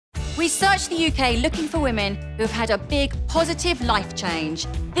We searched the UK looking for women who have had a big, positive life change.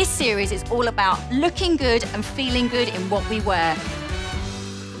 This series is all about looking good and feeling good in what we wear.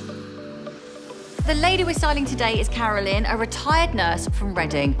 The lady we're styling today is Carolynne, a retired nurse from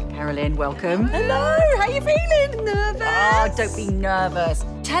Reading. Carolynne, welcome. Hello, how you feeling? Nervous? Oh, don't be nervous.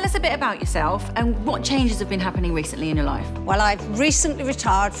 Tell us a bit about yourself and what changes have been happening recently in your life. Well, I've recently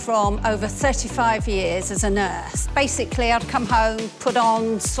retired from over 35 years as a nurse. Basically, I'd come home, put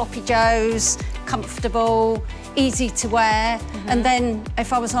on sloppy joes, comfortable, easy to wear, and then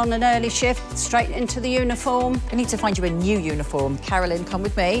if I was on an early shift, straight into the uniform. I need to find you a new uniform. Carolynne, come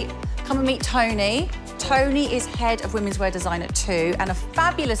with me. Come and meet Toni. Toni is head of women's wear design at 2 and a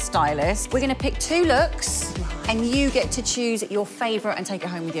fabulous stylist. We're going to pick 2 looks and you get to choose your favourite and take it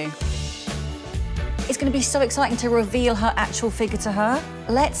home with you. It's going to be so exciting to reveal her actual figure to her.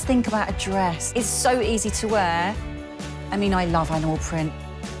 Let's think about a dress. It's so easy to wear. I mean, I love animal print.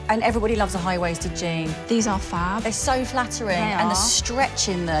 And everybody loves a high-waisted jean. These are fab. They're so flattering. And the stretch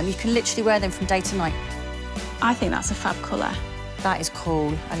in them, you can literally wear them from day to night. I think that's a fab colour. That is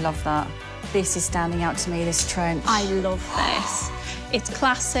cool. I love that. This is standing out to me, this trench. I love this. It's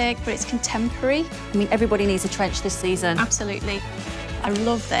classic, but it's contemporary. I mean, everybody needs a trench this season. Absolutely. I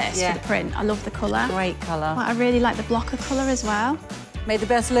love this for the print. I love the colour. Great colour. Well, I really like the blocker colour as well. May the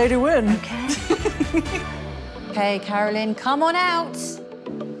best lady win. OK. OK, Carolynne, come on out.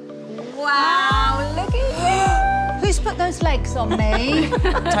 Wow, look at you. Who's put those legs on me?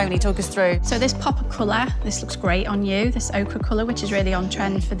 Toni, talk us through. So this pop of colour, this looks great on you, this ochre colour, which is really on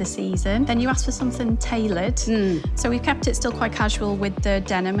trend for the season. Then you asked for something tailored. So we've kept it still quite casual with the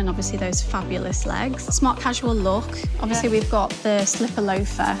denim and obviously those fabulous legs. Smart casual look. Obviously we've got the slipper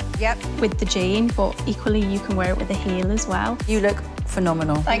loafer with the jean, but equally you can wear it with a heel as well. You look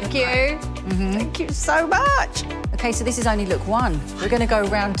phenomenal. Thank you. Thank you so much. OK, so this is only look 1. We're going to go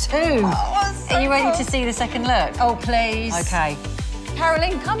round 2. Oh, Are you ready to see the second look? Oh, please. OK.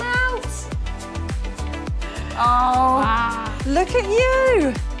 Carolynne, come out. Oh, Wow. Look at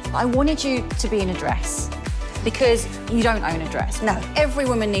you. I wanted you to be in a dress because you don't own a dress. No. Every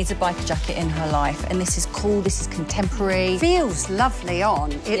woman needs a biker jacket in her life, and this is cool, this is contemporary. Feels lovely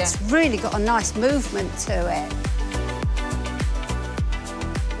on. It's really got a nice movement to it.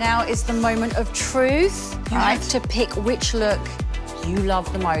 Now is the moment of truth. You have to pick which look you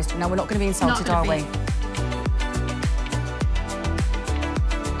love the most. Now, we're not going to be insulted, are we?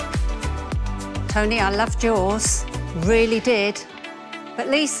 Toni, I loved yours. Really did. But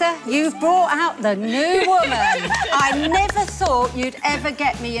Lisa, you've brought out the new woman. I never thought you'd ever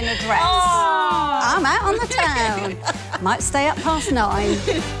get me in a dress. I'm out on the town. Might stay up past 9.